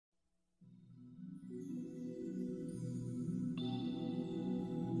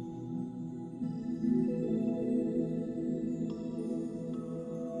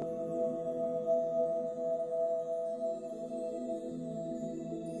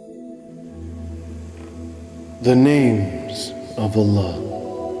The names of Allah.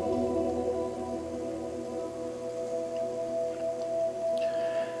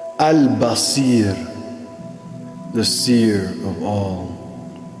 Al-Basir, the seer of all.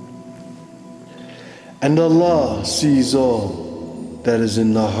 And Allah sees all that is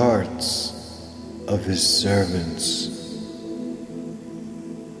in the hearts of His servants.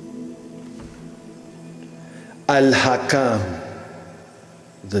 Al-Hakam,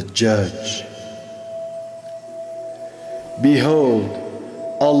 the judge. Behold,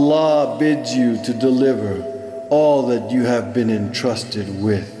 Allah bids you to deliver all that you have been entrusted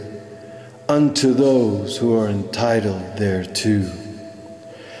with unto those who are entitled thereto.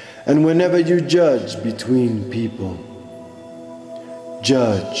 And whenever you judge between people,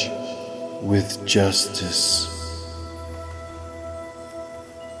 judge with justice.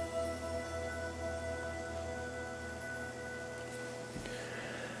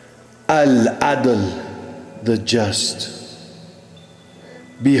 Al-Adl, the just.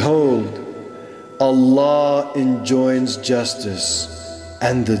 Behold, Allah enjoins justice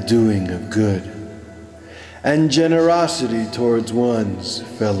and the doing of good, and generosity towards one's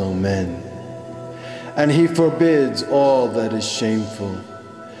fellow men. And He forbids all that is shameful,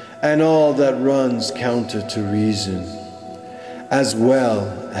 and all that runs counter to reason, as well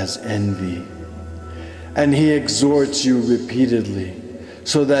as envy. And He exhorts you repeatedly,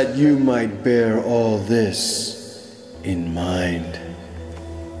 so that you might bear all this in mind.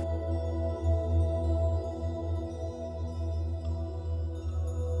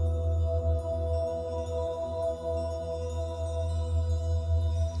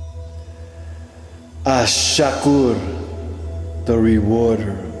 Ash-Shakur, the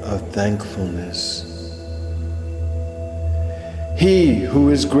rewarder of thankfulness. He who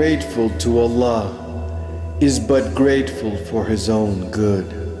is grateful to Allah is but grateful for his own good.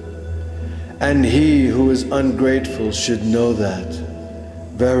 And he who is ungrateful should know that,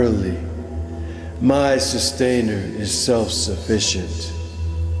 verily, my sustainer is self-sufficient,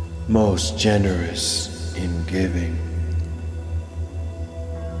 most generous in giving.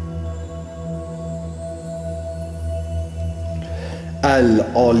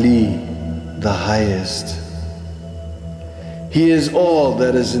 Al-Ali, the highest. He is all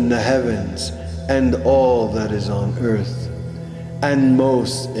that is in the heavens and all that is on earth, and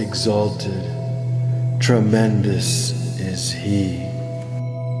most exalted. Tremendous is He.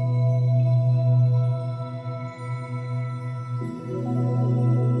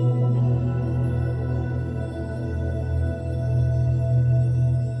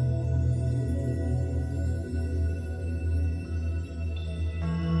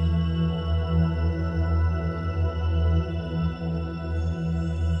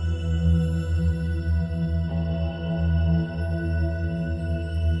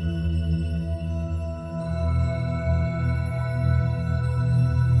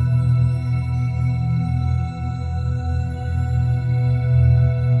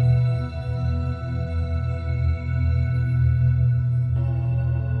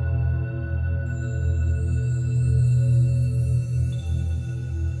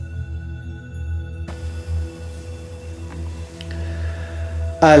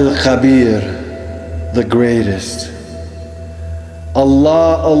 Al-Khabir, the greatest.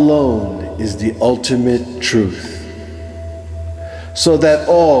 Allah alone is the ultimate truth, so that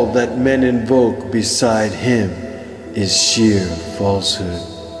all that men invoke beside Him is sheer falsehood.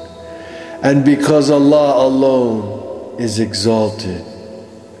 And because Allah alone is exalted,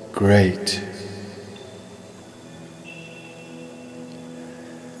 great.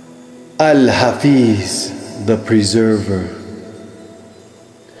 Al-Hafiz, the preserver.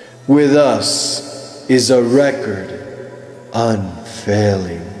 With us is a record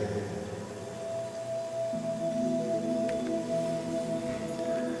unfailing.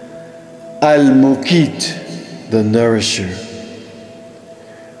 Al-Muqit, the nourisher.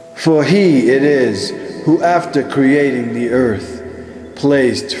 For He it is who, after creating the earth,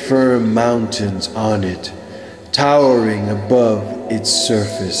 placed firm mountains on it, towering above its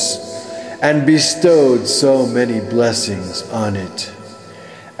surface, and bestowed so many blessings on it,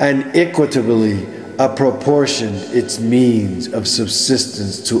 and equitably apportioned its means of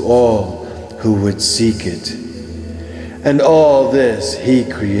subsistence to all who would seek it. And all this He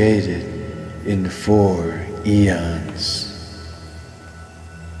created in 4 eons.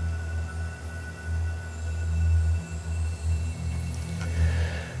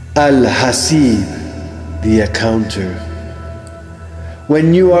 Al-Hasib, the accounter.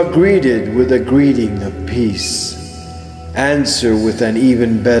 When you are greeted with a greeting of peace, answer with an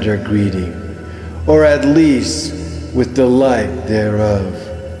even better greeting, or at least with the like thereof.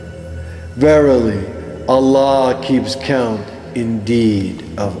 Verily, Allah keeps count indeed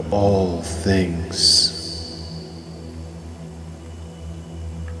of all things.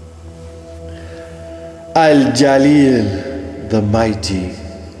 Al-Jalil, the Mighty,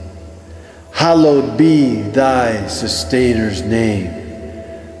 hallowed be thy Sustainer''s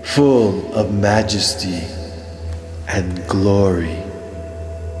name, full of majesty and glory.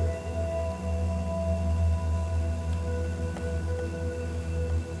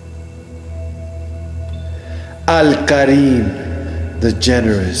 Al-Karim, the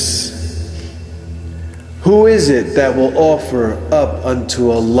Generous, who is it that will offer up unto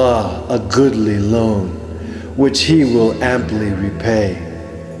Allah a goodly loan, which He will amply repay?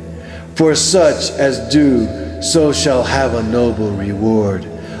 For such as do, so shall have a noble reward,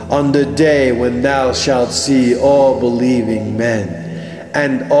 on the day when thou shalt see all believing men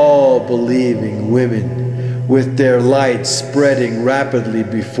and all believing women, with their light spreading rapidly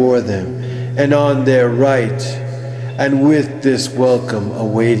before them and on their right, and with this welcome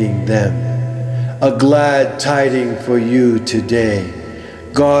awaiting them. A glad tiding for you today,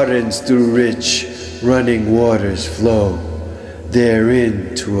 gardens through rich running waters flow,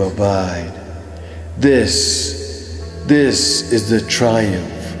 therein to abide. This is the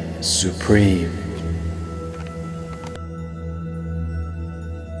triumph supreme.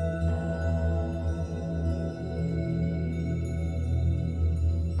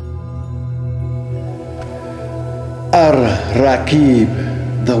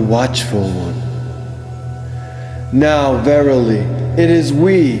 Ar-Raqib, the watchful one. Now verily, it is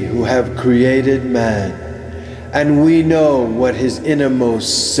we who have created man, and we know what his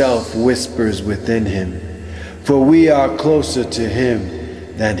innermost self whispers within him, for we are closer to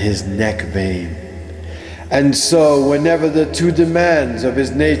him than his neck vein. And so whenever the two demands of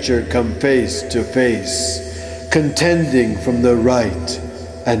his nature come face to face, contending from the right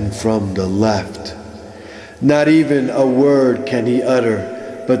and from the left, not even a word can he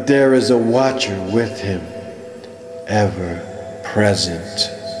utter, but there is a watcher with him, ever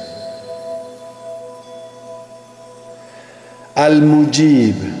present.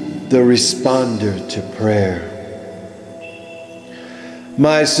 Al-Mujib, the responder to prayer.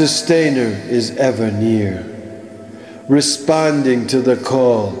 My Sustainer is ever near, responding to the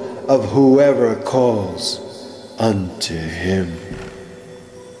call of whoever calls unto Him.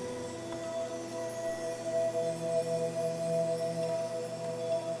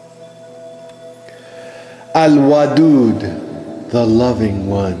 Al-Wadud, the loving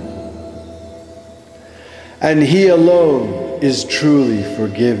one. And He alone is truly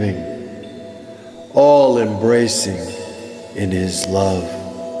forgiving, all embracing in His love.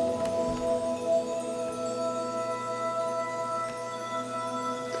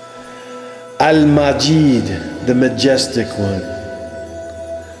 Al-Majid, the majestic one.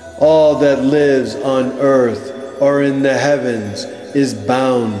 All that lives on earth or in the heavens is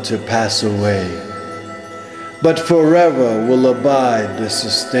bound to pass away, but forever will abide the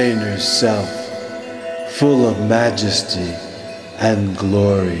Sustainer''s self, full of majesty and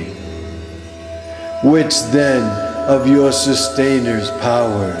glory. Which then of your Sustainer''s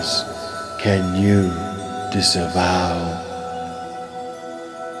powers can you disavow?